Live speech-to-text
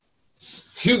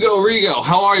Hugo Rigo,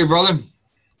 how are you, brother?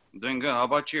 Doing good. How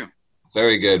about you?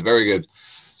 Very good, very good.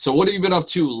 So what have you been up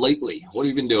to lately? What have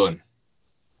you been doing?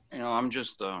 I'm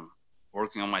just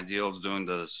working on my deals, doing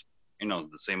this, the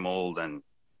same old, and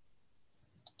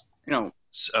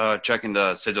checking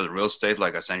the state of the real estate,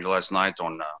 like I sent you last night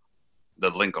on the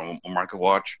link on Market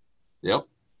Watch, Yep,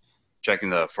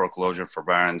 checking the foreclosure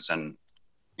forbearance, and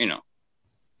you know,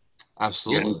 getting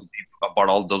absolutely. deep about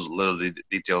all those little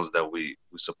details that we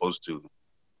supposed to.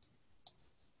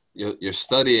 You're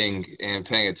studying and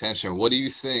paying attention. What do you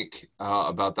think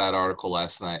about that article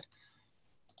last night?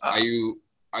 Are Uh, you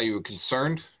are you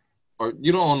concerned, or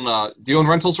you don't own? Do you own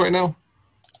rentals right now?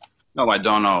 no, I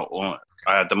don't know.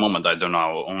 At the moment, I don't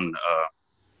know.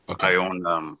 Okay. I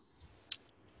own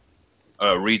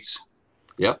REITs.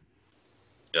 Yep.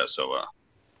 Yeah, so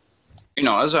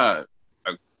as I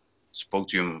spoke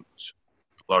to you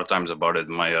a lot of times about it.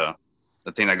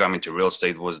 The thing that got me to real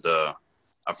estate was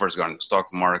I first got into the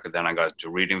stock market, then I got to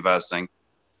REIT investing.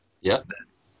 Yep. Then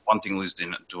one thing leads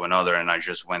to another, and I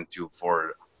just went to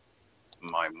for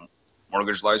my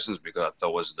mortgage license because I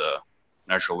thought was the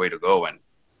natural way to go. And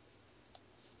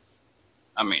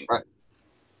I mean, Right.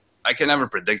 I can never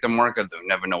predict the market. You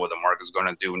never know what the market's going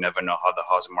to do. Never know how the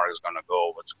housing market is going to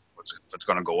go. If it's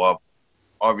going to go up.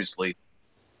 Obviously,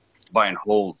 buy and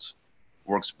hold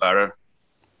works better.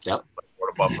 Yep. Like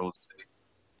Warren Buffett would say.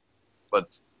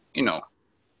 But you know,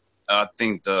 I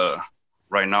think the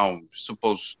right now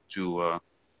supposed to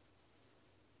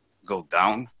go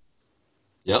down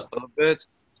Yep. a little bit.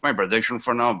 It's my prediction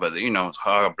for now, but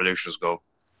how predictions go.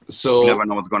 You So never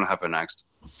know what's going to happen next.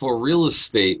 for real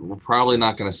estate, we're probably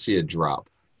not going to see a drop,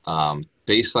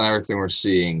 based on everything we're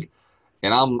seeing.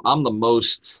 And I'm the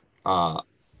most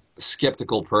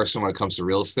skeptical person when it comes to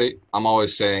real estate. I'm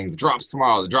always saying the drops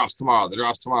tomorrow, the drops tomorrow, the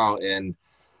drops tomorrow, and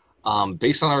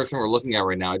based on everything we're looking at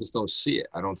right now, I just don't see it.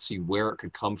 I don't see where it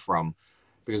could come from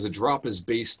because the drop is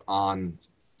based on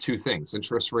two things: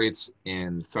 interest rates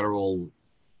and federal,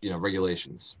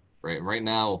 regulations. Right. Right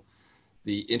now,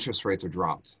 the interest rates are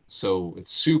dropped, so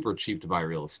it's super cheap to buy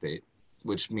real estate,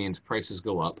 which means prices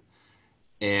go up.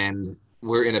 And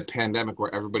we're in a pandemic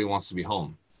where everybody wants to be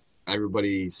home.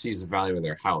 Everybody sees the value of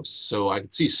their house. So I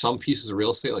could see some pieces of real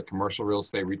estate, like commercial real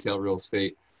estate, retail real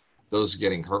estate, those are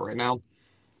getting hurt right now.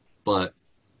 But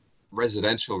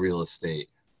residential real estate,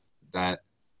 that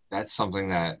that's something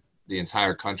that the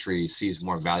entire country sees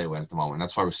more value in at the moment.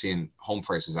 That's why we're seeing home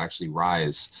prices actually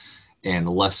rise and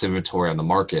less inventory on the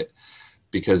market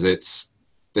because this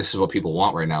is what people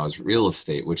want right now is real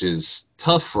estate, which is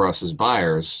tough for us as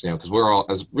buyers, because we're all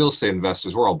as real estate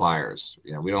investors, we're all buyers.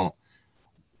 We don't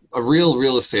a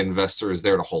real estate investor is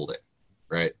there to hold it,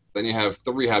 right? Then you have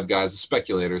the rehab guys, the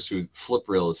speculators who flip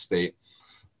real estate.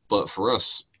 But for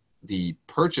us, the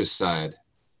purchase side,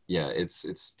 yeah, it's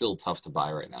still tough to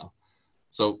buy right now.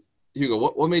 So Hugo,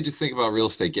 what made you think about real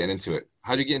estate getting into it?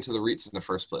 How did you get into the REITs in the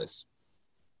first place?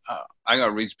 I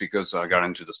got rich because I got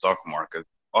into the stock market.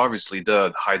 Obviously,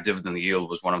 the high dividend yield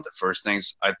was one of the first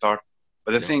things I thought.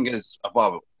 But the Yep. thing is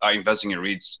about investing in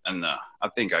REITs, and I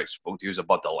think I spoke to you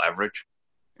about the leverage,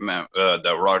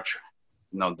 the Roch,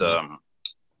 Mhm.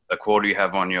 the quote you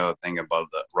have on your thing about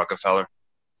the Rockefeller,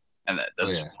 and Oh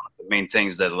that's yeah. one of the main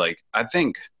things that like I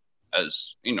think,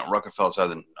 as Rockefeller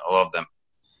said, and a lot of them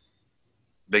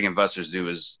big investors do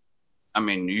is, I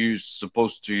mean, you're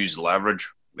supposed to use leverage,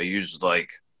 but use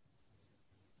like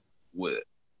with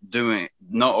doing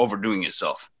not overdoing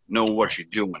yourself. Know Right. what you're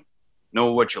doing.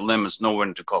 Know what your limits. Know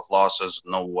when to cut losses.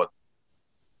 Know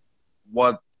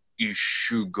what you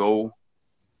should go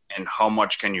and how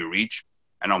much can you reach,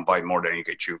 and don't buy more than you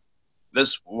can chew. This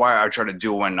is why I try to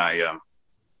do when I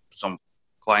some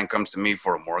client comes to me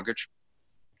for a mortgage.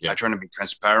 I Yep. try to be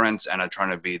transparent and I try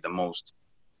to be the most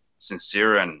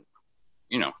sincere and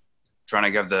you know trying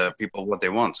to give the people what they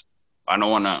want. I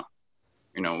don't want to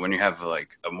when you have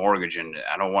like a mortgage and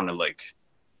I don't want to like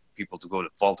people to go to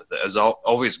fault. It's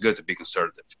always good to be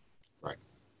conservative. Right.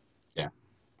 Yeah.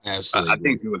 I I absolutely agree.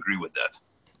 think you agree with that.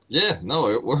 Yeah,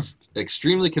 no, we're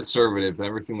extremely conservative in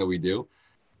everything that we do.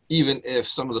 Even if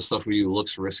some of the stuff we do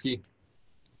looks risky,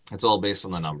 it's all based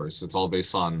on the numbers. It's all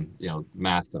based on,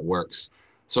 math that works.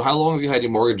 So how long have you had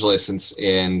your mortgage license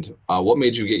and what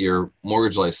made you get your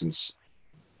mortgage license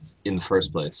in the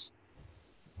first place?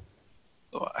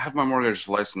 So I have my mortgage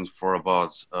license for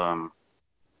about I'm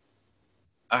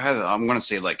gonna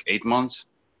say like 8 months.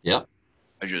 Yep.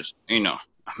 I just I'm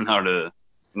not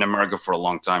in America for a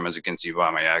long time, as you can see by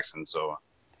my accent. So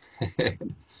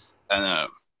and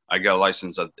I got a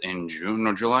license in June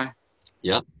or July.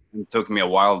 Yep. It took me a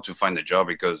while to find a job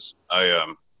because I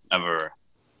never.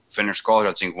 finish college.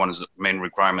 I think one of the main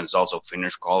requirements is also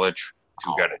finish college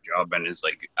to get a job. And it's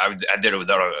like I did it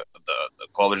without the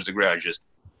college degree. I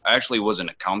actually was in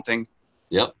accounting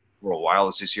Yep. for a while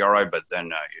at CCRI, but then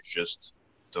it just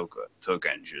took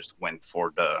and just went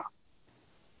for the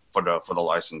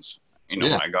license. Yeah.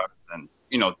 When I got it, and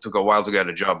took a while to get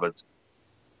a job, but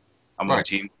I'm on Right.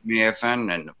 Team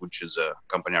AFN, and which is a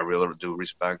company I really do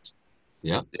respect.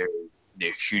 Yeah.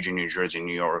 They're huge in New Jersey,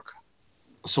 New York.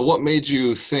 So what made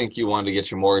you think you wanted to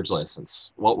get your mortgage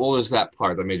license? What was that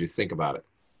part that made you think about it?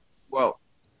 Well,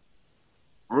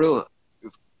 real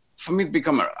for me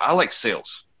to I like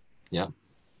sales. Yeah.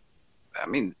 I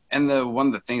mean, and one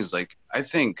of the things, like, I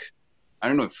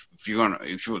don't know if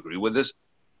you agree with this,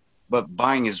 but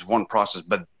buying is one process,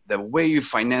 but the way you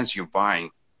finance your buying,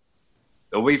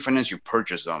 the way you finance your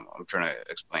purchase, I'm trying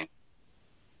to explain,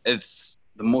 it's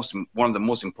one of the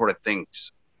most important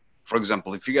things. For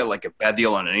example, if you get like a bad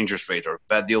deal on an interest rate, or a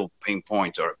bad deal paying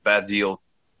points, or a bad deal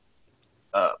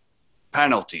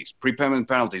penalties, prepayment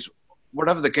penalties,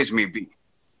 whatever the case may be,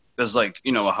 there's like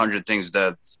 100 things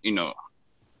that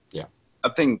Yeah. I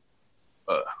think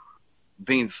uh,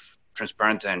 being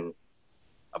transparent and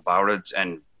about it,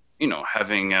 and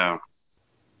having a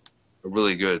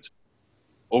really good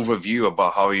overview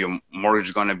about how your mortgage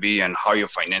is going to be and how your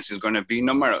finance is going to be.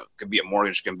 No matter, it could be a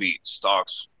mortgage, can be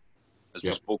stocks, as we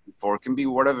Yep. spoke before, it can be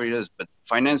whatever it is. But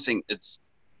financing, it's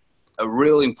a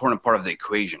really important part of the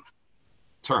equation.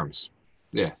 Terms.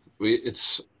 Yeah.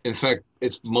 It's in fact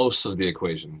it's most of the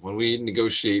equation. When we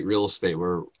negotiate real estate,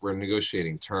 we're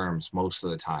negotiating terms most of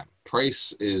the time.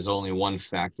 Price is only one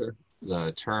factor.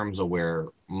 The terms are where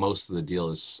most of the deal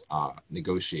is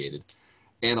negotiated,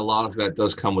 and a lot of that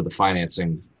does come with the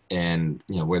financing and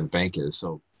where the bank is.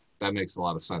 So that makes a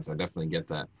lot of sense. I definitely get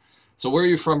that. So where are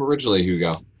you from originally,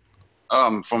 Hugo?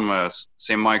 From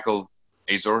St. Michael,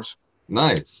 Azores.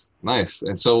 Nice, nice.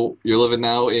 And so you're living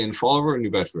now in Fall River or New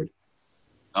Bedford?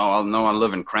 Oh, no, I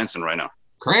live in Cranston right now.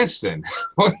 Cranston.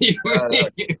 What do you Uh,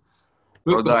 mean?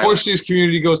 Rhode The Island. Portuguese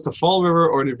community goes to Fall River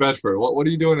or New Bedford. What are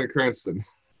you doing in Cranston?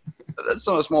 That's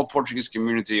a small Portuguese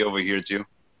community over here too.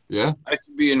 Yeah, I used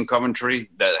to be in Coventry,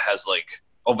 that has like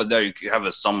over there you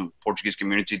have some Portuguese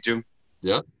community too.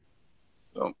 yeah,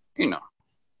 So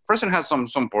Crescent has some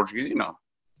Portuguese.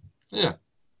 yeah.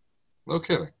 No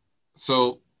kidding.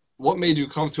 So what made you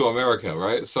come to America,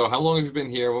 right? So how long have you been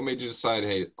here? What made you decide,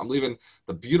 hey, I'm leaving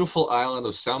the beautiful island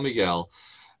of San Miguel,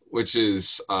 which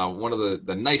is one of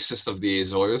the nicest of the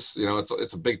Azores.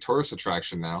 It's a big tourist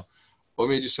attraction now. What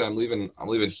made you say I'm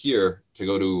leaving here to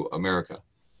go to America?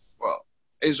 Well,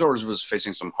 Azores was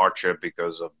facing some hardship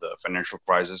because of the financial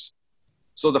crisis.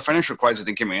 So the financial crisis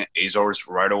didn't come in Azores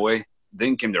right away.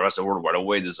 Then came the rest of the world right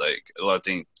away. There's like a lot of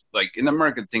things. Like in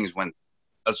America, things went,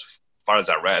 as far as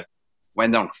I read,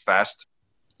 went down fast.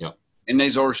 Yep. And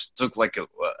Azores took like a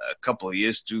couple of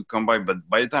years to come by. But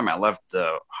by the time I left,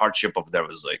 the hardship of there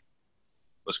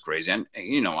was crazy. And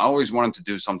I always wanted to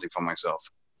do something for myself.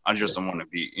 I just don't want to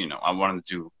be, I wanted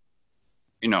to,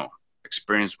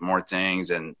 experience more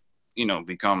things, and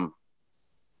become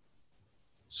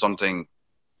something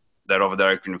that over there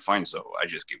I couldn't find. So I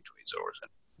just came to Azores,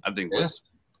 and I think Yeah.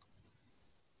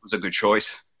 was a good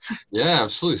choice. Yeah,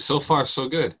 absolutely. So far, so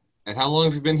good. And how long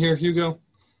have you been here, Hugo?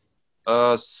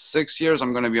 6 years.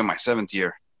 I'm gonna be on my 7th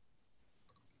year.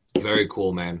 Very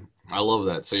cool, man. I love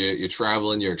that. So you're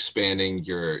traveling, you're expanding,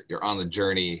 you're on the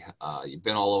journey. You've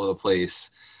been all over the place,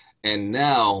 and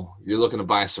now you're looking to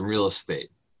buy some real estate.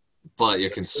 But you're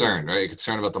concerned, right? You're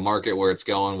concerned about the market, where it's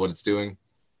going, what it's doing.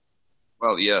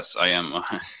 Well, yes, I am.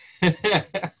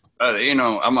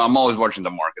 I'm always watching the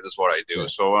market. That's what I do. Yeah.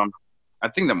 So I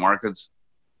think the markets.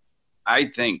 I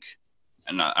think,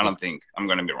 and I don't think I'm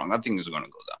gonna be wrong. I think it's gonna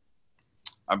go down.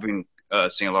 I've been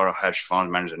seeing a lot of hedge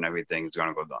fund managers and everything. It's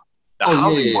gonna go down. The Oh, yeah,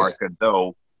 housing yeah, yeah. market,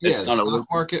 though, Yeah, it's the not a stock little.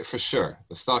 market for sure.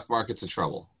 The stock market's in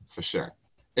trouble for sure.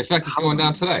 In fact, it's going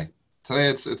down Housing, today. Today,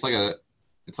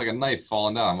 it's like a knife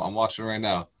falling down. I'm watching right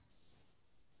now,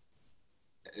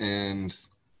 and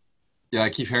yeah, I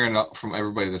keep hearing it from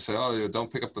everybody. They say, "Oh,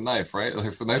 don't pick up the knife, right? Like,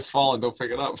 if the knife's falling, don't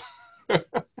pick it up."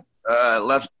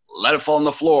 let it fall on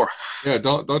the floor. Yeah,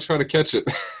 don't try to catch it.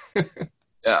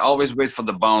 Yeah, always wait for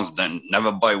the bounce, then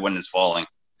never buy when it's falling.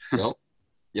 Yep,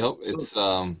 yep. So It's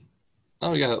Oh,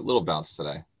 we got a little bounce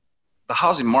today. the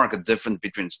housing market difference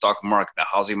between stock market and the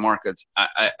housing market.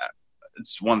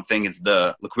 It's one thing. It's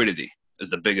the liquidity is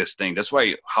the biggest thing. That's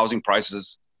why housing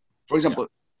prices, for Yeah. example,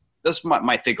 that's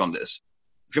my take on this.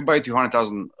 If you buy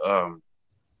 200,000,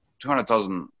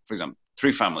 for example,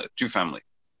 two family,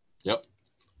 Yep.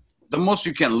 the most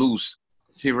you can lose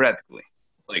theoretically,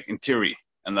 like in theory,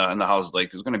 in the house,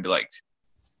 like, is going to be like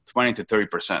 20 to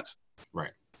 30%.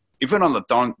 Right. Even on the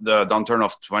downturn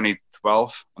of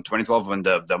 2012, when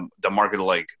the market,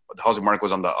 like the housing market,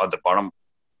 was at the bottom,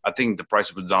 I think the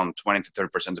price was down 20 to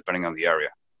 30% depending on the area.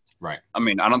 Right. I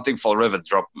mean, I don't think Fall River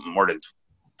dropped more than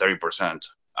 30%.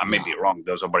 I may be wrong,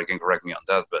 though. Somebody can correct me on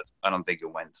that, but I don't think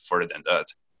it went further than that.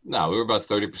 No, we were about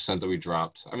 30% that we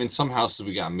dropped. I mean, some houses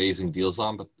we got amazing deals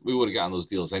on, but we would have gotten those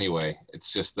deals anyway.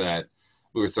 It's just that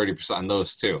we were 30% on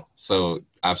those too. So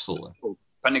absolutely.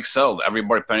 Panic sold.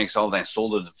 Everybody panic sold and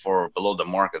sold it for below the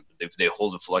market. If they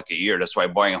hold it for like a year, that's why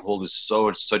buy and hold is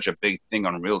such a big thing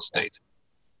on real estate.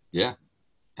 Yeah.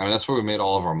 I mean, that's where we made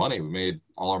all of our money. We made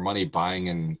all our money buying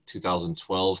in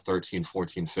 2012, 13,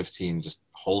 14, 15, just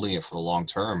holding it for the long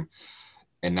term.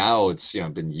 And now it's,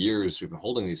 been years we've been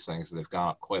holding these things and they've gone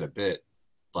up quite a bit.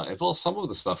 But some of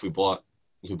the stuff we bought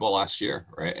last year,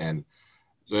 right? And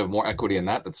we have more equity in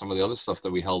that than some of the other stuff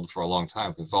that we held for a long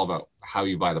time, because it's all about how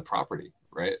you buy the property,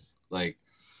 right? Like,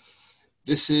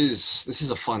 this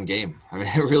is a fun game. I mean,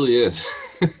 it really is.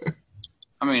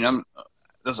 I mean,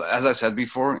 as I said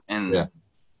before, and yeah.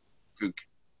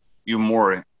 you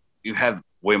have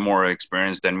way more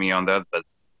experience than me on that. But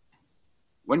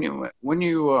when you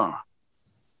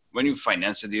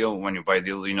finance a deal, when you buy a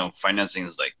deal, financing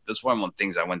is like, that's one of the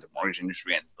things I went to mortgage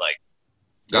industry and like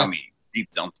got me deep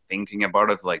down thinking about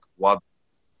it, like what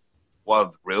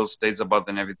real estate's about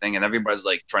and everything. And everybody's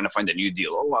like trying to find a new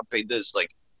deal. Oh, I paid this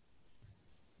like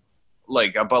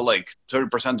about like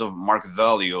 30% of market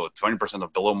value or 20%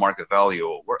 of below market value,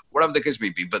 or whatever the case may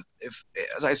be. But if,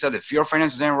 as I said, if your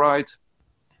finances ain't right,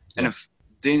 and if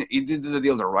you did the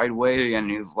deal the right way, and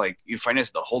you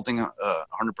financed the whole thing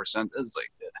 100%, it's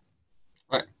like,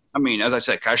 right. I mean, as I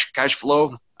said, cash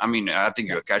flow. I mean, I think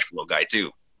you're a cash flow guy too.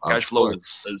 Cash flow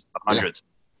is 100.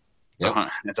 Yeah.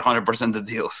 It's 100% the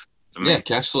deal. Yeah,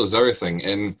 cash flow is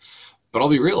everything. But I'll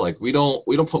be real, like we don't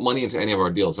put money into any of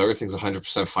our deals. Everything's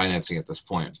 100% financing at this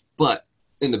point. But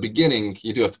in the beginning,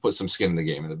 you do have to put some skin in the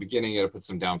game. In the beginning, you got to put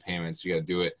some down payments. You got to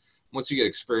do it. Once you get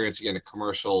experience, you get into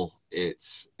commercial,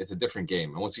 it's a different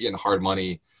game. And once you get into hard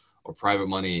money or private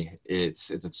money,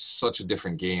 it's such a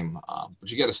different game. But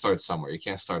you got to start somewhere. You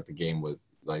can't start the game with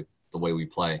like the way we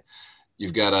play.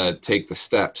 You've got to take the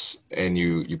steps and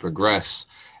you progress.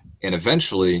 And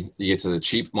eventually you get to the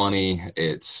cheap money.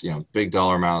 It's, big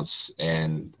dollar amounts,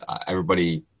 and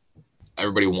everybody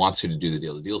wants you to do the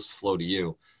deal. The deals flow to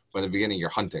you. But in the beginning, you're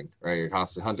hunting, right? You're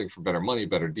constantly hunting for better money,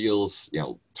 better deals,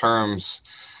 terms.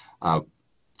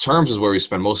 Terms is where we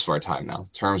spend most of our time now.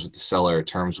 Terms with the seller,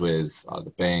 terms with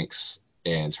the banks,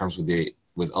 and terms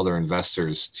with other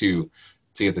investors to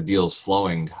get the deals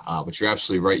flowing. But you're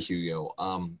absolutely right, Hugo.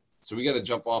 So we got to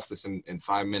jump off this in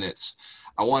 5 minutes.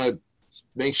 I want to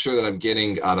make sure that I'm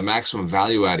getting the maximum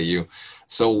value out of you.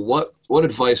 So what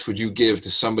advice would you give to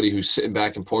somebody who's sitting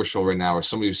back in Portugal right now, or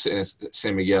somebody who's sitting in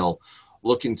San Miguel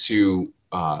looking to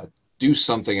do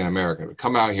something in America, to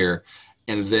come out here?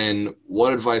 And then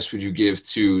what advice would you give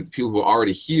to people who are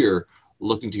already here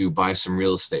looking to buy some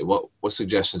real estate? What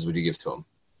suggestions would you give to them?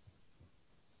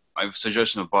 I have a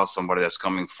suggestion about somebody that's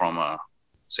coming from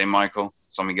St. Michael,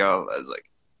 San Miguel, as like,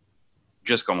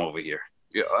 just come over here.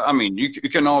 Yeah, I mean, you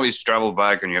can always travel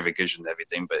back on your vacation and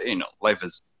everything, but life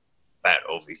is bad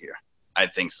over here. I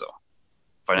think so,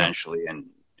 financially and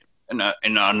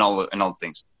all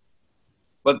things.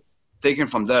 But taken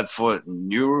from that, for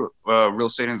new real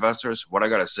estate investors, what I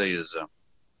gotta say is,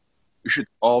 you should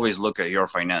always look at your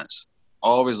finance.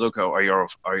 Always look at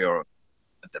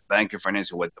at the bank you're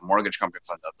financing with, the mortgage company,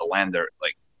 the lender,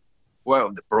 like, well,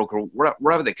 the broker,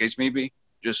 whatever the case may be.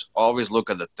 Just always look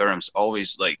at the terms.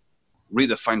 Always like read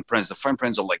the fine prints. The fine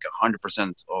prints are like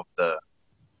 100% of the,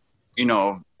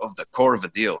 of the core of the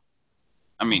deal.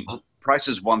 I mean, price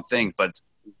is one thing, but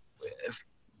if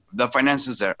the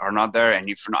finances are not there, and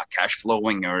if you're not cash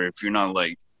flowing, or if you're not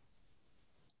like,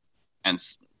 and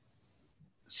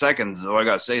second, what I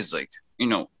gotta say is like,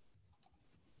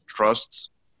 trust,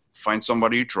 find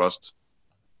somebody you trust,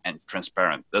 and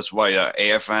transparent. That's why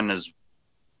AFN is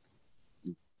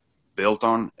built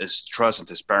on, is trust and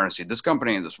transparency. This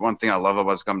company, and this one thing I love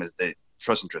about this company, is they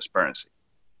trust and transparency.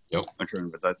 Yep. I'm sure,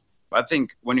 but I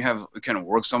think when you kind of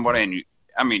work somebody,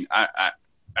 and I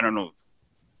don't know,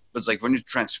 but it's like when you're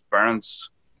transparent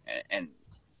and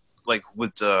like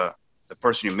with the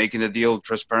person you're making the deal,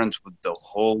 transparent with the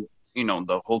whole,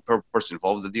 the whole person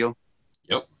involved in the deal.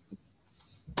 Yep.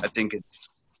 I think it's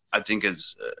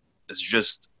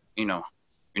just, you know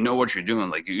what you're doing.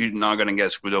 Like, you're not gonna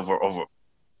get screwed over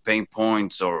pain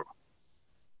points or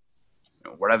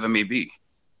whatever it may be.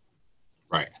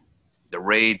 Right. The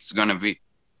rate's gonna be,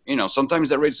 sometimes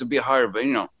the rates will be higher, but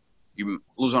You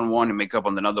lose on one and make up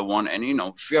on another one. And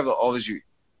if you have always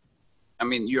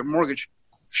your mortgage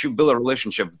should build a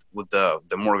relationship with the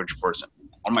mortgage person,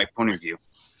 on my point of view.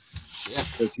 Yeah.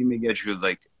 Because he may get you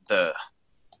like the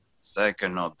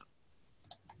second or the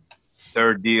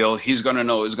third deal. He's gonna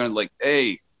know. He's gonna like,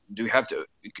 hey, do you have to?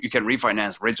 You can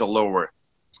refinance. Rates are lower.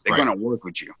 They're gonna work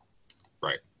with you.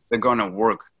 Right. They're gonna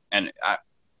work. And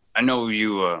I know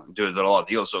you do a lot of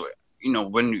deals. So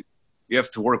when you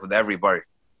have to work with everybody.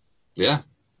 Yeah.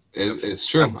 It's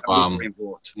true.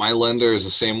 My lender is the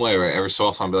same way, right? Every so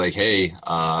often I'll be like, hey,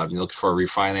 you're looking for a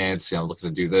refinance, I'm looking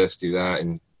to do this, do that.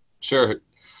 And sure,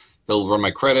 he'll run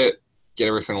my credit, get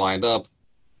everything lined up,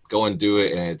 go and do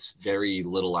it. And it's very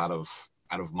little out of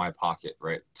my pocket,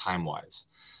 right? Time-wise.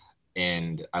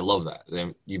 And I love that.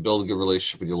 Then you build a good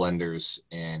relationship with your lenders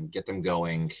and get them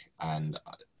going. And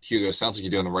Hugo, sounds like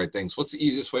you're doing the right things. What's the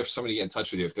easiest way for somebody to get in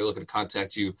touch with you if they're looking to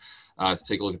contact you to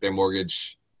take a look at their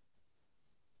mortgage?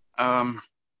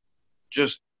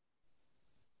 Just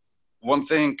one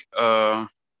thing. I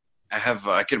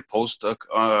can post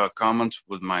a comment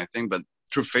with my thing, but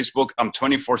through Facebook, I'm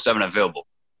 24/7 available.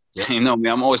 Yep. You know me,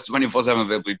 I'm always 24/7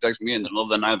 available. You text me in the middle of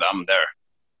the night, I'm there.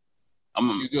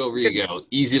 Hugo Rigo,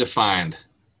 easy to find.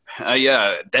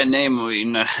 Yeah, that name,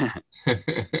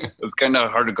 it's kind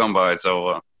of hard to come by.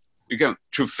 So you can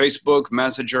through Facebook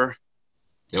Messenger.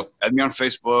 Yep. Add me on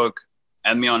Facebook.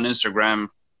 Add me on Instagram.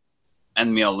 Add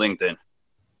me on LinkedIn.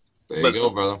 There you go,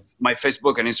 brother. My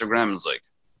Facebook and Instagram is like,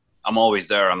 I'm always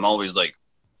there. I'm always like,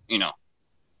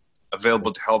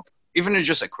 available to help. Even if it's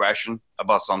just a question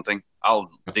about something,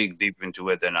 I'll dig deep into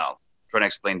it and I'll try to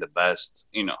explain the best,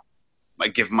 I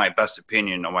give my best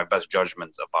opinion or my best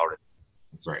judgment about it.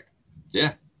 Right.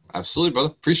 Yeah, absolutely, brother.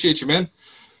 Appreciate you, man.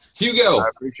 Hugo. I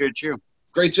appreciate you.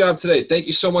 Great job today. Thank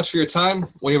you so much for your time.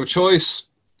 When you have a choice,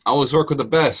 I always work with the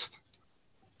best.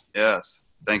 Yes.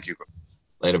 Thank you.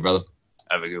 Later, brother.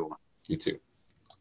 Have a good one. You too.